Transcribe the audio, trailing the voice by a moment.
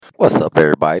What's up,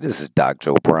 everybody? This is Doc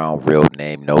Joe Brown, real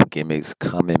name, no gimmicks,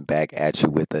 coming back at you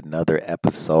with another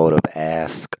episode of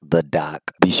Ask the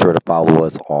Doc. Be sure to follow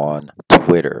us on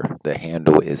Twitter. The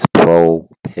handle is Pro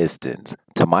Pistons.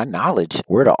 To my knowledge,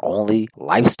 we're the only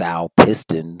lifestyle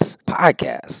Pistons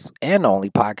podcast and the only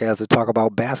podcast that talk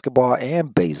about basketball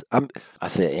and I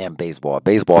said and baseball.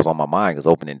 Baseball's on my mind because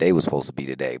opening day was supposed to be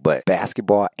today, but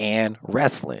basketball and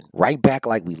wrestling. Right back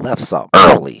like we left something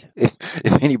early.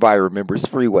 If anybody remembers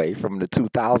Freeway from the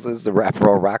 2000s, the rapper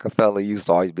on Rockefeller used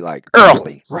to always be like,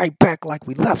 early, right back like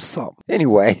we left something.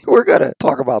 Anyway, we're going to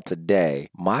talk about today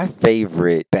my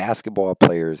favorite basketball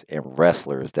players and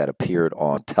wrestlers that appeared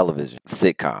on television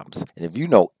sitcoms. And if you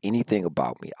know anything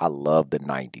about me, I love the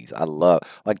 90s. I love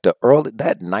like the early,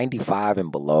 that 95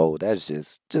 and below,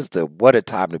 that's what a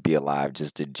time to be alive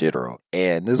just in general.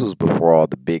 And this was before all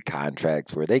the big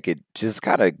contracts where they could just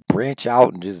kind of branch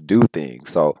out and just do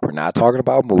things. So we're not talking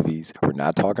about movies. We're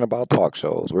not talking about talk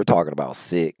shows. We're talking about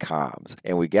sitcoms.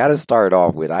 And we got to start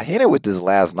off with, I hinted with this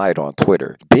last night on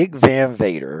Twitter, Big Van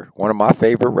Vader, one of my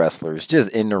favorite wrestlers,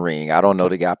 just in the ring. I don't know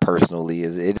the guy personally,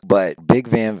 but Big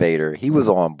Van Vader, he was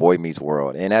on Boy Meets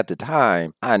World. And at the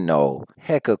time, I know,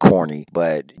 hecka corny,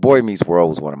 but Boy Meets World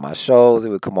was one of my shows. It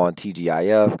would come on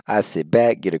TGIF. I'd sit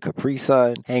back, get a Capri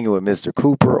Sun, hanging with Mr.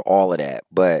 Cooper, all of that.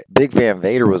 But Big Van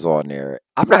Vader was on there.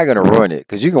 I'm not going to ruin it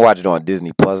because you can watch it on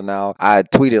Disney Plus now. I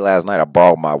tweeted last night I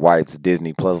borrowed my wife's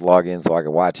Disney Plus login so I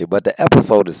can watch it. But the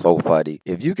episode is so funny.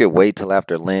 If you could wait till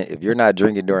after Lent, if you're not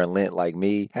drinking during Lent like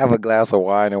me, have a glass of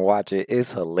wine and watch it.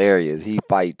 It's hilarious. He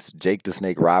fights Jake the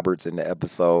Snake Roberts in the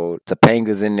episode.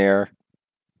 Topanga's in there.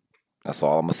 That's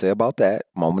all I'm going to say about that.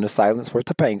 Moment of silence for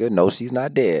Topanga. No, she's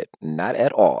not dead. Not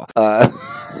at all.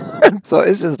 So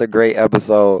it's just a great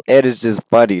episode. And it's just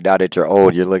funny now that you're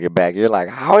old. You're looking back. You're like,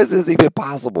 how is this even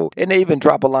possible? And they even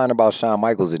drop a line about Shawn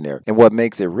Michaels in there. And what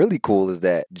makes it really cool is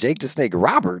that Jake the Snake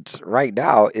Roberts right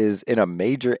now is in a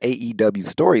major AEW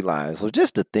storyline. So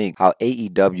just to think how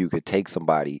AEW could take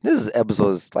somebody, this episode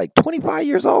is like 25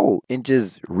 years old, and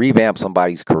just revamp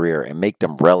somebody's career and make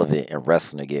them relevant in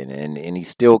wrestling again. And he's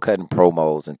still cutting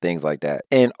promos and things like that.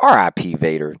 And RIP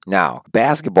Vader. Now,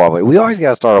 basketball, we always got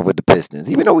to start off with the Pistons.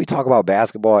 Even though we talk about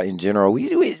basketball in general,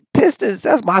 we Pistons,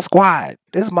 that's my squad.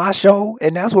 This is my show,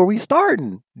 and that's where we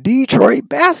starting. Detroit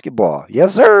basketball.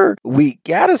 Yes, sir. We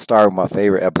got to start with my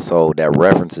favorite episode that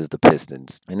references the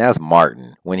Pistons, and that's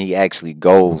Martin, when he actually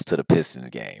goes to the Pistons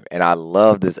game. And I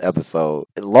love this episode.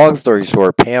 Long story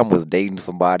short, Pam was dating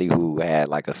somebody who had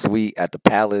like a suite at the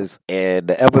Palace, and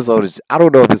the episode is, I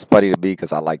don't know if it's funny to me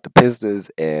because I like the Pistons,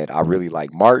 and I really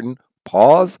like Martin.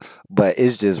 Pause, but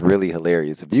it's just really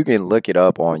hilarious. If you can look it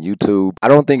up on YouTube, I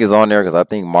don't think it's on there because I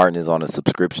think Martin is on a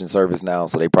subscription service now,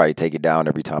 so they probably take it down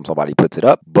every time somebody puts it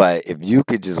up. But if you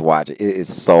could just watch it, it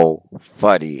is so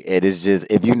funny. It is just,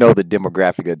 if you know the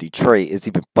demographic of Detroit, it's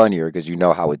even funnier because you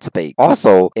know how it's fake.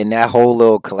 Also, in that whole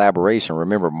little collaboration,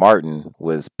 remember Martin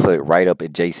was put right up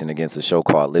adjacent against a show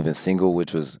called Living Single,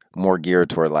 which was more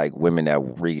geared toward like women that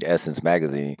read Essence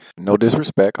magazine. No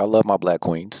disrespect, I love my black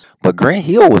queens, but Grant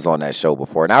Hill was on that show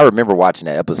before, and I remember watching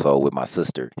that episode with my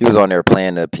sister. He was on there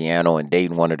playing the piano and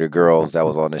dating one of the girls that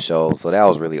was on the show, so that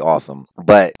was really awesome.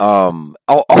 But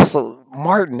also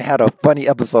Martin had a funny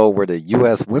episode where the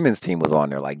U.S. women's team was on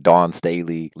there, like Dawn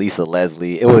Staley, Lisa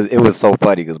Leslie. It was so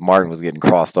funny because Martin was getting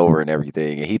crossed over and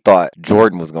everything, and he thought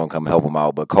Jordan was gonna come help him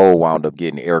out, but Cole wound up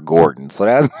getting Air Gordon. So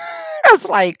that's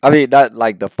like, I mean, not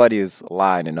like the funniest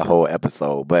line in the whole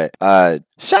episode, but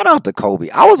shout out to Kobe.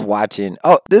 I was watching,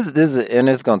 this is, and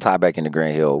it's going to tie back into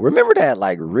Grant Hill. Remember that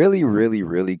like really, really,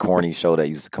 really corny show that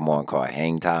used to come on called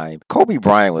Hang Time? Kobe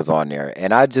Bryant was on there,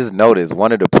 and I just noticed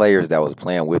one of the players that was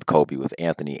playing with Kobe was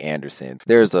Anthony Anderson.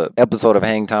 There's a episode of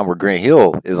Hang Time where Grant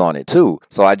Hill is on it too.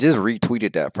 So I just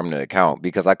retweeted that from the account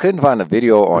because I couldn't find a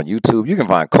video on YouTube. You can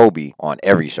find Kobe on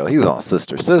every show. He was on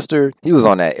Sister Sister. He was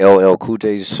on that LL Cool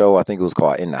J's show. I think it was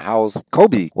called In the House.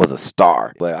 Kobe was a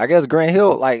star, but I guess Grant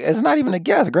Hill, like, it's not even a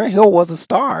guess. Grant Hill was a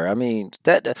star. I mean,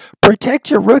 that protect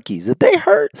your rookies. If they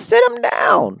hurt, sit them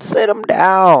down. Sit them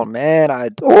down, man.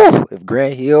 If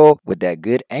Grant Hill with that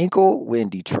good ankle in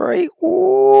Detroit,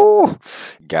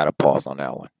 gotta pause on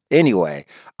that one. Anyway,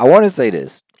 I want to say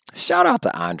this. Shout out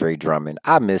to Andre Drummond.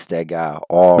 I miss that guy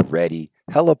already.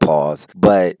 hella pause.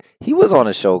 But he was on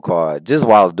a show called, just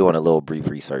while I was doing a little brief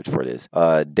research for this,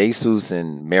 Jesus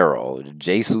and Mero.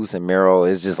 Jesus and Mero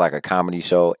is just like a comedy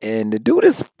show, and the dude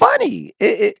is funny.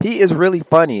 He is really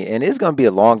funny, and it's gonna be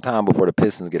a long time before the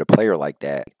Pistons get a player like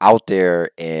that out there.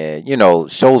 And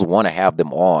shows want to have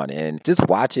them on, and just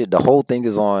watch it. The whole thing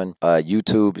is on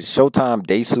YouTube. Showtime,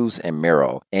 Jesus and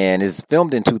Mero, and it's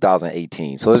filmed in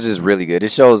 2018, so it's just really good.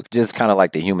 It shows just kind of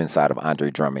like the human side of Andre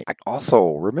Drummond. I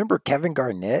also remember Kevin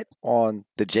Garnett on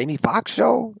the Jamie Foxx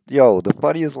show. Yo, the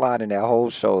funniest line in that whole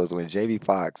show is when Jamie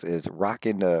Foxx is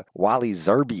rocking the Wally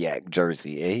Zerbiak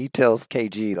jersey, and he tells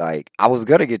KG, like, I was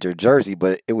gonna get your jersey,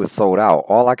 but it was sold out.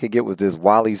 All I could get was this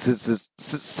Wally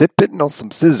sipping on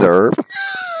some scissor.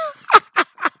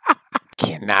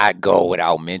 Cannot go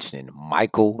without mentioning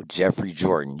Michael Jeffrey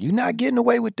Jordan. You're not getting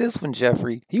away with this one,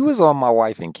 Jeffrey. He was on My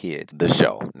Wife and Kids, the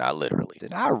show, not literally.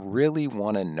 And I really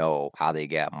want to know how they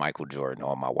got Michael Jordan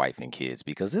on My Wife and Kids,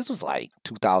 because this was like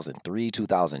 2003,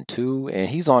 2002, and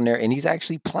he's on there and he's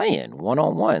actually playing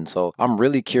one-on-one. So I'm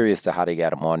really curious to how they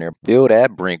got him on there. Fill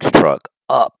that Brinks truck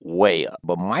up, way up.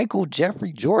 But Michael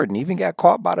Jeffrey Jordan even got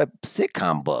caught by the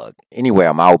sitcom bug. Anyway,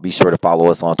 I'm out. Be sure to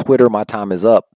follow us on Twitter. My time is up.